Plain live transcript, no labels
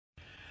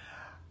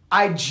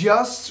I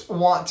just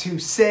want to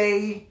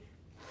say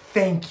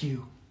thank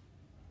you.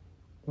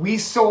 We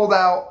sold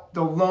out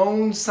the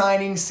Loan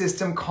Signing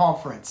System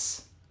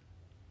Conference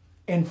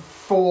in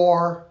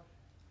 4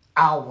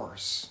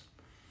 hours.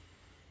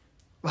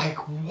 Like,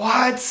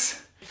 what?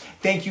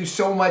 Thank you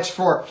so much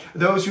for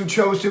those who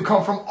chose to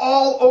come from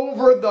all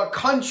over the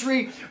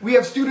country. We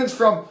have students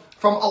from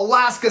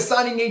Alaska,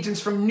 signing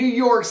agents from New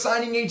York,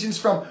 signing agents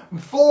from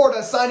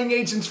Florida, signing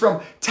agents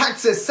from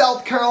Texas,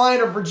 South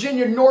Carolina,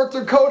 Virginia, North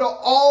Dakota,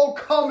 all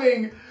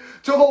coming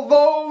to the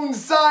Loan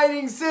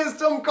Signing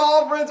System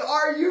Conference.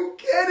 Are you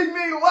kidding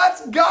me?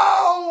 Let's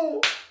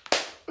go!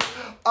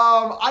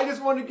 I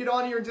just wanted to get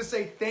on here and just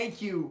say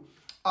thank you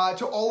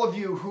to all of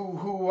you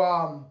who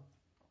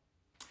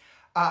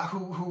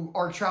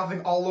are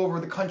traveling all over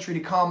the country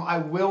to come. I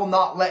will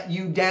not let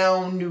you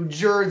down. New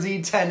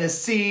Jersey,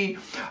 Tennessee.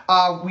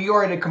 We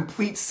are in a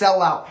complete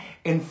sellout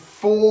in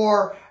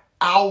 4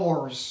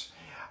 hours.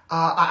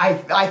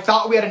 I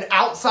thought we had an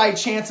outside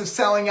chance of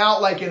selling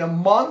out like in a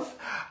month.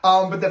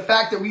 But the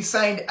fact that we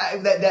signed,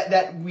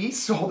 that we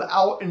sold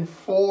out in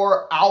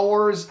 4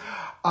 hours,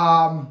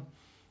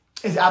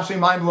 is absolutely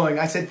mind-blowing.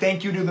 I said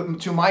thank you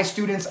to my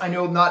students. I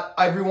know not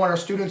everyone are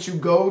students who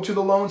go to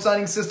the Loan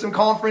Signing System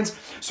Conference,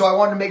 so I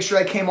wanted to make sure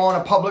I came on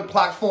a public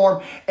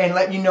platform and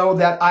let you know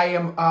that I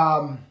am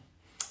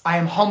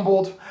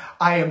humbled.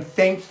 I am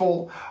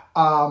thankful.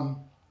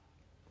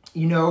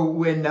 You know,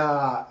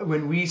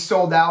 when we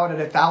sold out at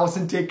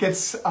 1,000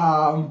 tickets,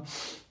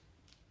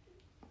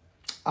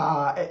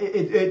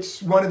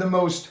 it's one of the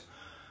most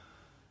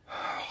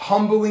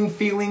humbling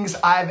feelings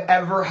I've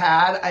ever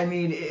had. I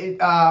mean,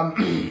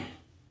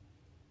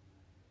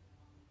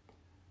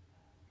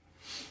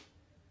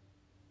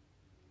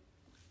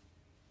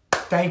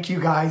 thank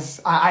you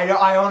guys.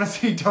 I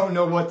honestly don't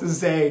know what to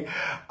say.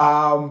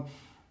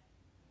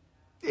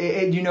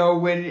 You know,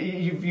 when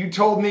you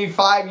told me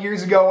 5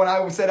 years ago when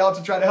I set out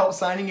to try to help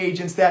signing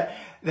agents that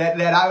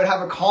I would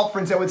have a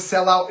conference that would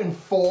sell out in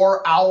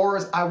 4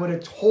 hours, I would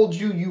have told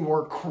you you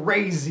were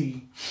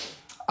crazy.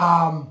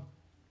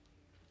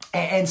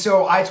 And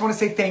so I just want to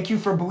say thank you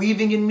for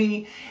believing in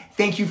me.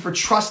 Thank you for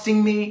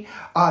trusting me.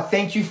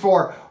 Thank you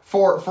for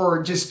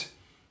just,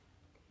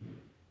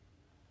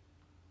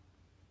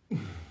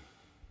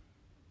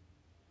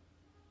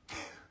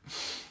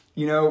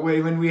 you know,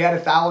 when we had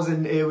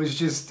 1,000, it was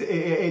just,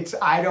 it's,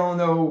 I don't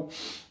know.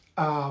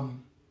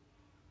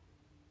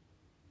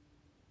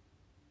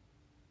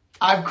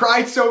 I've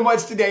cried so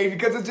much today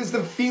because it's just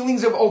the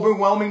feelings of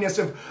overwhelmingness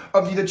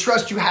of the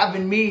trust you have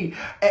in me.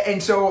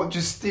 And so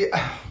just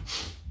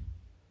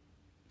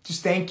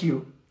thank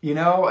you. You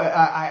know,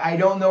 I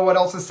don't know what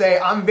else to say.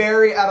 I'm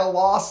very at a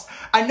loss.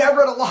 I'm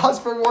never at a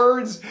loss for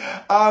words.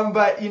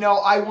 But, you know,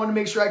 I want to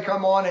make sure I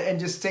come on and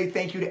just say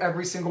thank you to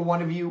every single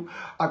one of you.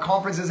 Our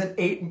conference isn't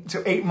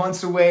 8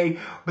 months away,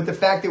 but the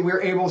fact that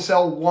we're able to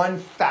sell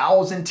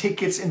 1,000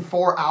 tickets in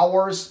 4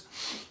 hours.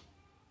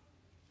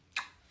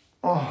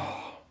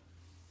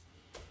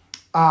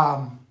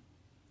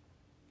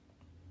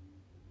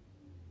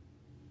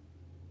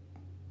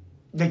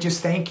 They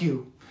just thank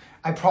you.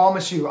 I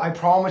promise you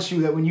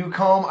that when you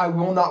come, I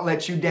will not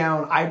let you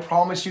down. I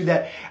promise you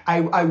that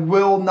I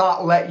will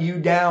not let you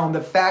down.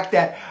 The fact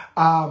that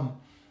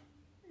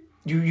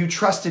you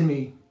trusted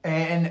me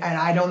and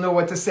I don't know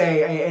what to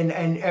say,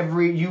 and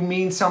you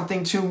mean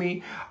something to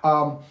me.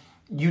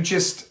 You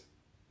just,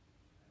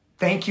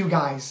 thank you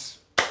guys.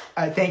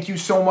 Thank you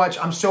so much.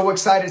 I'm so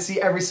excited to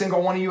see every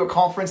single one of you at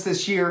conference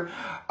this year.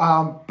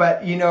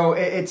 But you know,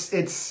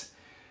 it's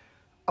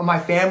my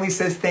family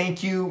says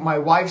thank you. My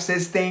wife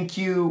says thank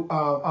you.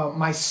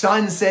 My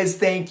son says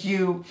thank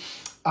you.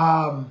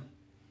 But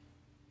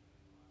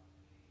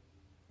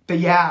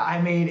yeah,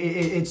 I mean,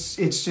 it's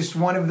just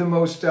one of the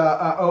most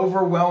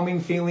overwhelming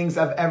feelings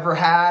I've ever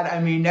had.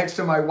 I mean, next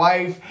to my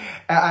wife,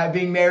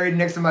 being married,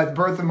 next to my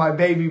birth of my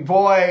baby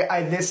boy,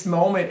 this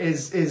moment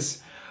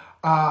is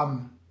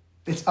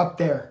it's up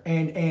there,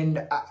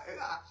 and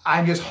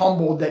I'm just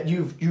humbled that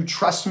you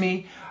trust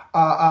me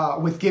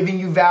with giving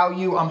you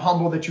value. I'm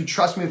humbled that you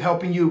trust me with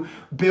helping you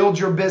build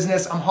your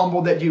business. I'm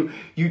humbled that you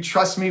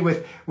trust me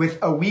with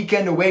a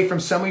weekend away from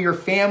some of your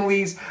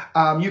families.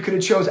 You could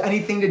have chose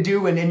anything to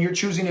do, and you're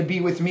choosing to be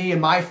with me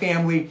and my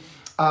family.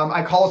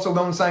 I call us a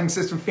Loan Signing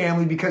System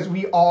family because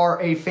we are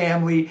a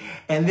family.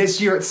 And this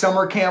year at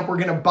summer camp, we're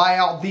going to buy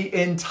out the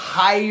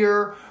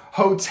entire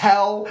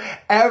hotel.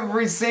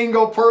 Every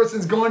single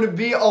person's going to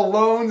be a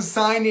loan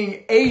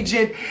signing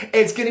agent.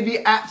 It's going to be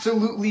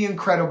absolutely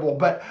incredible.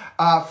 But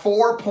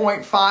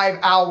 4.5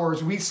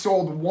 hours, we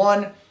sold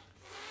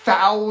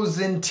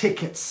 1,000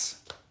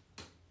 tickets.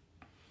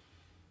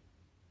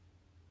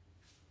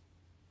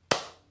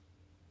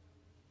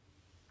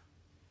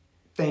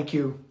 Thank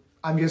you.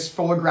 I'm just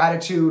full of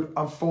gratitude.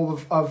 I'm full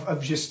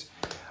of just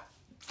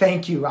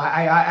thank you.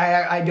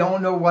 I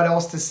don't know what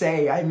else to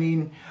say. I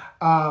mean,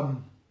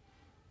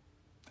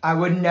 I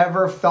would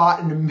never have thought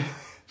in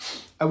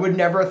a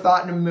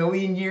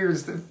million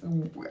years that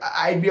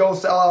I'd be able to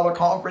sell out a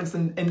conference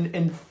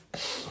and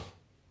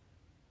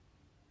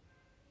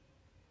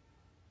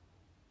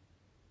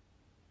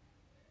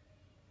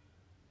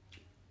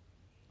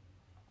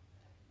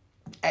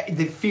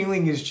the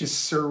feeling is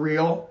just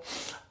surreal.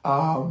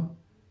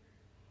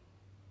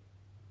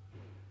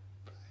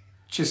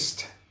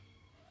 Just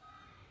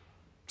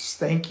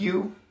thank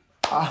you.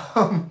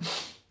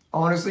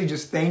 Honestly,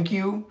 just thank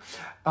you.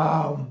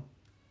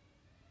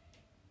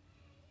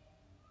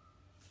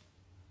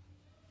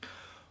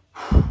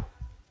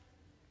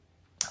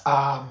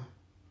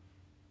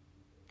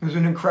 It was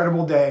an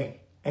incredible day,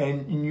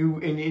 and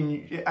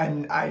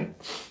I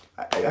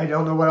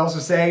don't know what else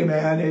to say,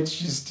 man. It's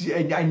just,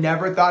 I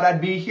never thought I'd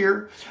be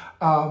here.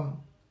 But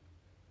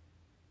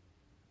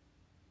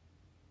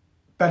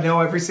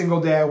no, every single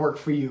day I work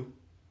for you.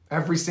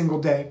 Every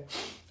single day.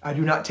 I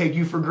do not take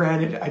you for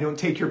granted. I don't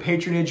take your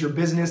patronage, your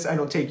business. I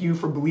don't take you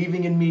for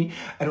believing in me.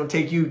 I don't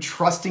take you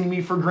trusting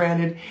me for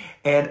granted.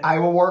 And I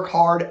will work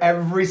hard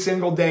every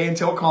single day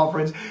until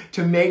conference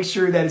to make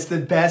sure that it's the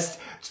best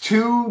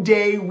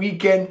 2-day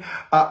weekend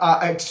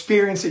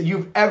experience that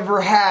you've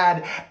ever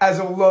had as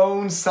a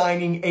loan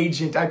signing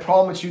agent. I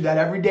promise you that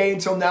every day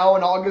until now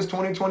in August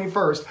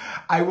 2021,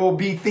 I will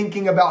be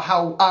thinking about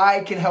how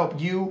I can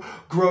help you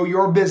grow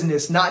your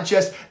business, not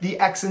just the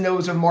X and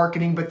O's of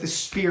marketing, but the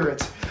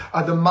spirit,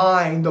 the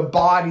mind, the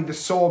body, the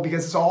soul,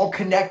 because it's all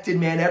connected,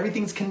 man.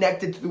 Everything's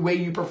connected to the way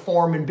you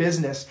perform in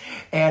business.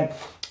 And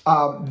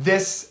I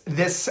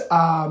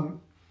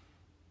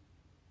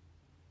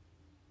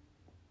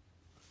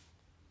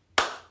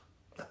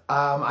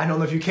don't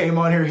know if you came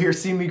on here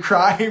see me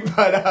cry,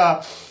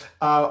 but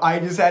I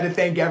just had to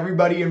thank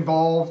everybody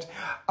involved.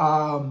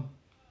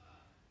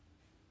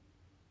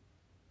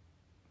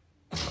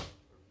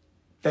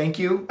 Thank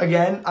you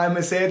again. I'm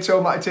gonna say it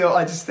till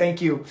I just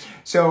thank you.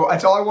 So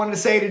that's all I wanted to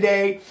say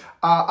today.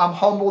 I'm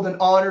humbled and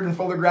honored and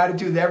full of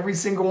gratitude that every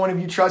single one of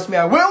you trust me.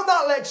 I will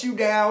not let you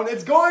down.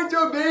 It's going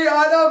to be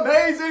an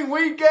amazing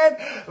weekend.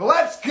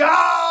 Let's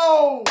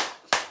go!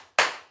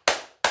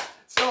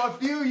 So a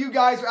few of you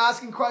guys are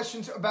asking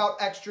questions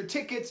about extra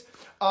tickets.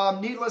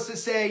 Needless to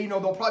say,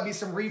 there'll probably be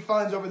some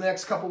refunds over the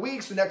next couple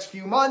weeks, the next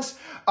few months.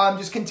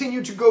 Just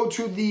continue to go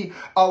to the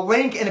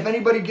link. And if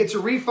anybody gets a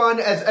refund,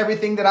 as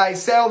everything that I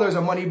sell, there's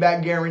a money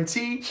back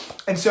guarantee.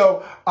 And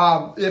so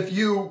if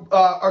you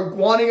are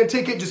wanting a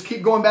ticket, just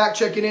keep going back,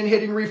 checking in,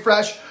 hitting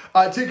refresh.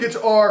 Tickets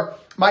are,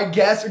 my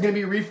guess, are going to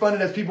be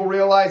refunded as people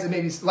realize that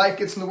maybe life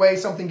gets in the way,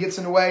 something gets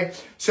in the way.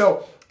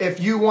 So if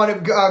you want to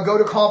go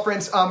to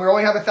conference, we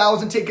only have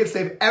 1,000 tickets.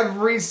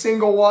 Every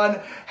single one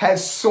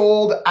has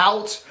sold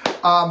out,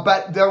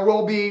 but there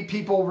will be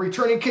people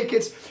returning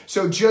tickets.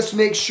 So just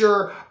make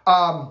sure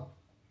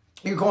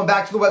you're going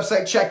back to the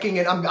website, checking,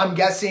 and I'm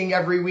guessing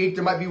every week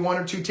there might be 1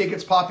 or 2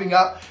 tickets popping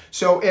up.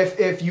 So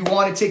if you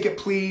want a ticket,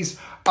 please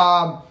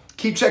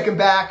keep checking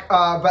back.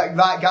 But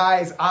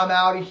guys, I'm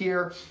out of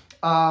here.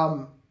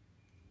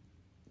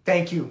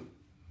 Thank you.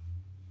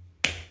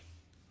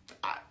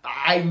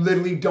 I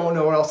literally don't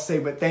know what else to say,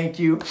 but thank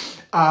you.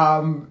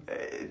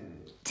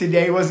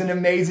 Today was an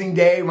amazing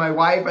day.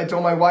 I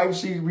told my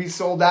wife we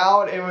sold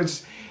out.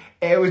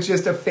 It was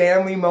just a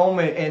family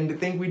moment. And to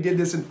think we did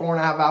this in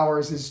 4.5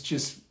 hours is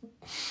just,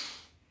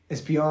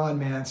 it's beyond,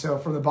 man. So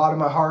from the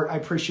bottom of my heart, I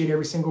appreciate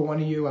every single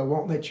one of you. I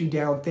won't let you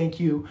down. Thank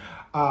you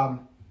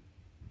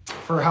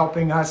for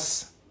helping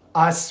us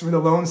for the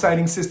loan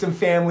signing system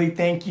family.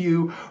 Thank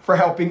you for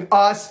helping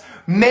us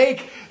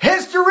make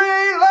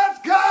history. Let's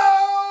go!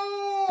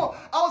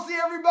 I'll see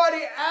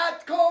everybody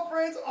at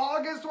conference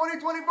August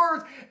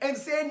 2021 in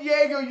San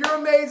Diego. You're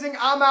amazing.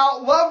 I'm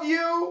out. Love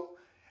you.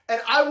 And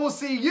I will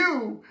see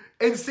you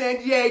in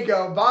San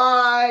Diego.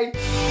 Bye.